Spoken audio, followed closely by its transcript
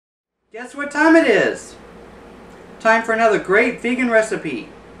Guess what time it is? Time for another great vegan recipe.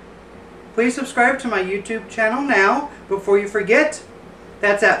 Please subscribe to my YouTube channel now before you forget.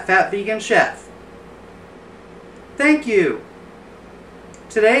 That's at thefatveganchef. Thank you.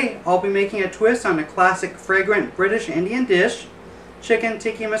 Today I'll be making a twist on a classic fragrant British Indian dish, chicken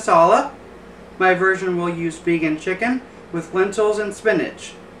tikka masala. My version will use vegan chicken with lentils and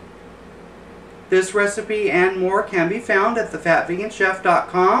spinach. This recipe and more can be found at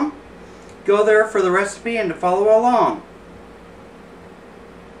thefatveganchef.com. Go there for the recipe and to follow along.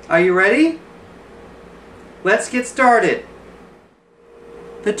 Are you ready? Let's get started.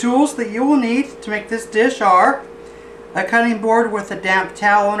 The tools that you will need to make this dish are a cutting board with a damp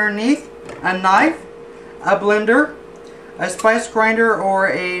towel underneath, a knife, a blender, a spice grinder or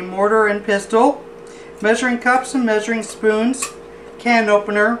a mortar and pestle, measuring cups and measuring spoons, can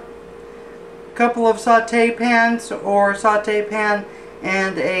opener, a couple of saute pans or saute pan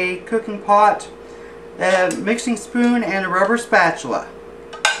and a cooking pot, a mixing spoon, and a rubber spatula.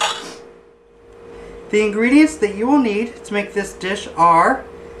 The ingredients that you will need to make this dish are,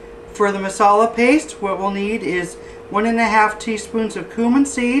 for the masala paste, what we'll need is 1½ teaspoons of cumin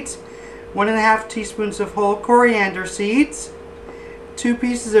seeds, 1½ teaspoons of whole coriander seeds, 2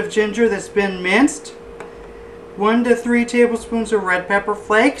 pieces of ginger that's been minced, 1 to 3 tablespoons of red pepper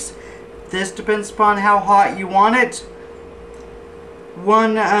flakes. This depends upon how hot you want it.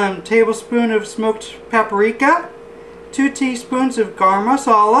 1 tablespoon of smoked paprika, 2 teaspoons of garam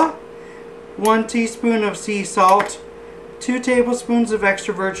masala, 1 teaspoon of sea salt, 2 tablespoons of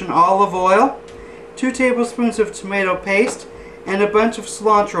extra virgin olive oil, 2 tablespoons of tomato paste, and a bunch of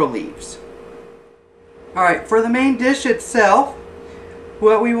cilantro leaves. Alright, for the main dish itself,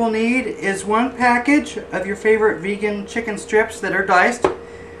 what we will need is 1 package of your favorite vegan chicken strips that are diced.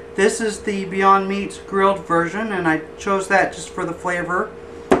 This is the Beyond Meat grilled version, and I chose that just for the flavor.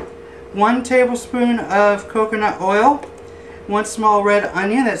 1 tablespoon of coconut oil, 1 small red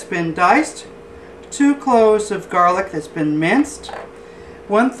onion that's been diced, 2 cloves of garlic that's been minced,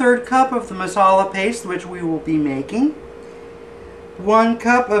 1/3 cup of the masala paste which we will be making, 1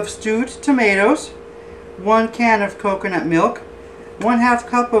 cup of stewed tomatoes, 1 can of coconut milk, 1/2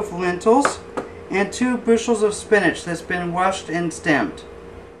 cup of lentils, and 2 bushels of spinach that's been washed and stemmed.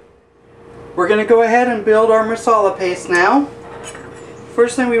 We're going to go ahead and build our masala paste now.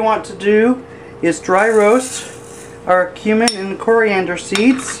 First thing we want to do is dry roast our cumin and coriander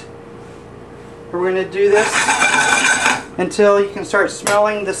seeds. We're going to do this until you can start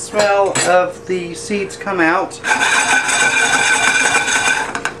smelling the smell of the seeds come out.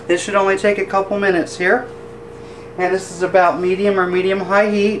 This should only take a couple minutes here. And this is about medium or medium-high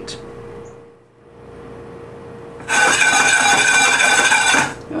heat.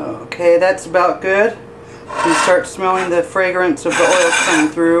 Okay, that's about good. You start smelling the fragrance of the oil coming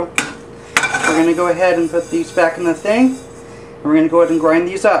through. We're going to go ahead and put these back in the thing. And we're going to go ahead and grind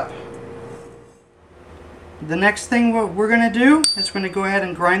these up. The next thing what we're going to do is we're going to go ahead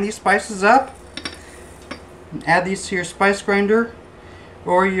and grind these spices up. And add these to your spice grinder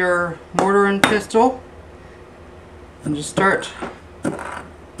or your mortar and pestle. And just start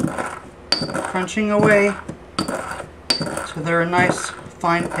crunching away so they're a nice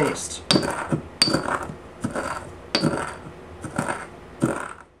fine paste.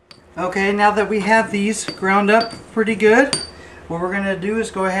 Okay, now that we have these ground up pretty good, what we're going to do is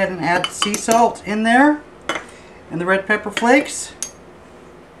go ahead and add the sea salt in there and the red pepper flakes.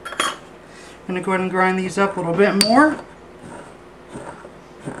 I'm going to go ahead and grind these up a little bit more.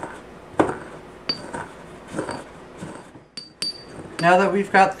 Now that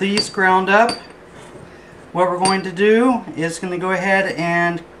we've got these ground up, what we're going to do is going to go ahead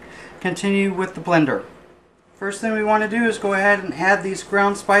and continue with the blender. First thing we want to do is go ahead and add these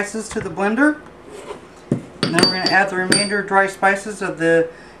ground spices to the blender. And then we're going to add the remainder dry spices of the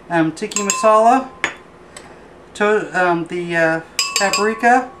tikka masala, the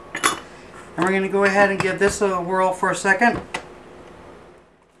paprika, and we're going to go ahead and give this a whirl for a second.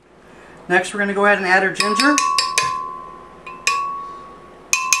 Next we're going to go ahead and add our ginger.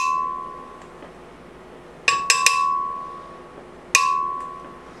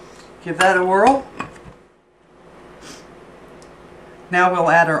 Give that a whirl. Now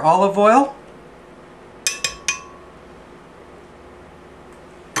we'll add our olive oil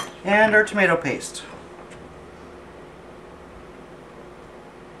and our tomato paste.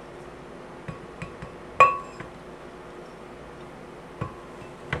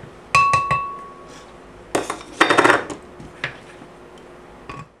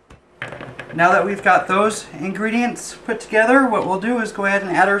 Now that we've got those ingredients put together, what we'll do is go ahead and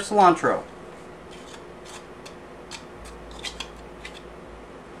add our cilantro.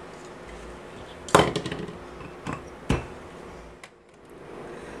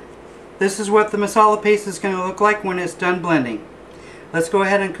 This is what the masala paste is going to look like when it's done blending. Let's go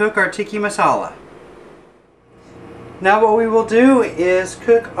ahead and cook our tikka masala. Now what we will do is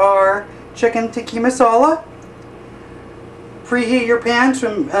cook our chicken tikka masala. Preheat your pan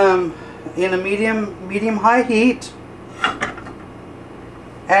to in a medium-high heat.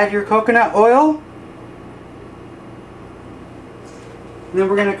 Add your coconut oil. And then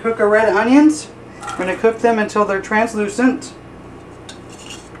we're going to cook our red onions. We're going to cook them until they're translucent.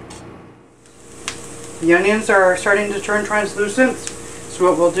 The onions are starting to turn translucent. So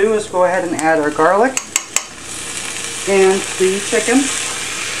what we'll do is go ahead and add our garlic and the chicken.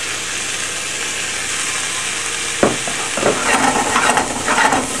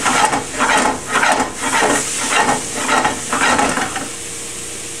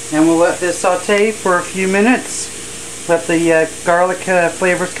 And we'll let this saute for a few minutes. Let the garlic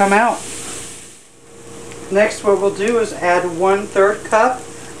flavors come out. Next what we'll do is add 1/3 cup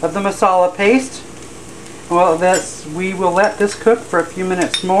of the masala paste. Well, we will let this cook for a few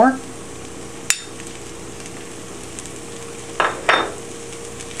minutes more.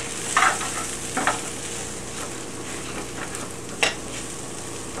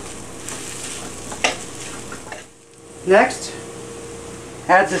 Next,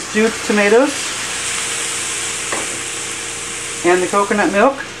 add the stewed tomatoes and the coconut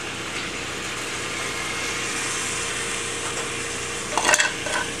milk.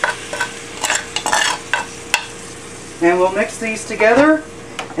 And we'll mix these together,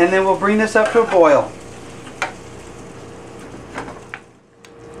 and then we'll bring this up to a boil.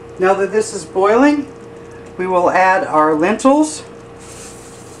 Now that this is boiling, we will add our lentils,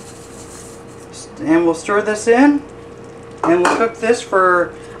 and we'll stir this in, and we'll cook this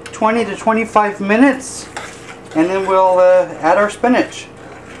for 20 to 25 minutes, and then we'll add our spinach.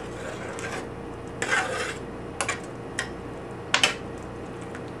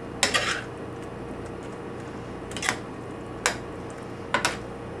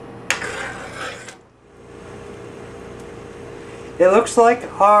 It looks like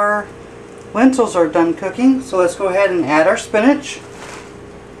our lentils are done cooking, so let's go ahead and add our spinach.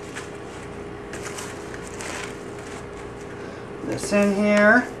 This in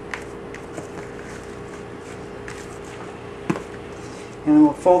here. And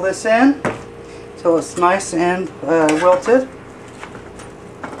we'll fold this in until it's nice and wilted.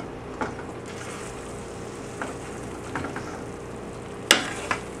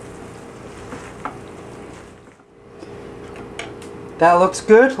 That looks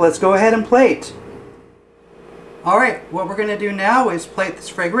good. Let's go ahead and plate. Alright, what we're going to do now is plate this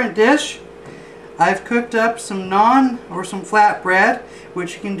fragrant dish. I've cooked up some naan or some flat bread,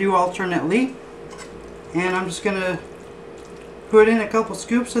 which you can do alternately. And I'm just going to put in a couple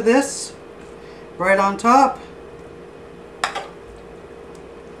scoops of this right on top.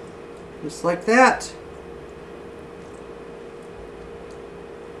 Just like that.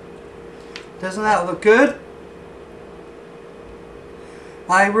 Doesn't that look good?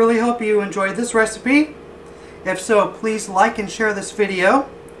 I really hope you enjoyed this recipe. If so, please like and share this video.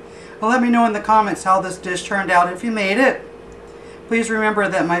 And let me know in the comments how this dish turned out if you made it. Please remember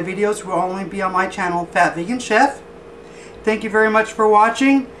that my videos will only be on my channel, Fat Vegan Chef. Thank you very much for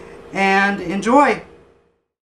watching, and enjoy!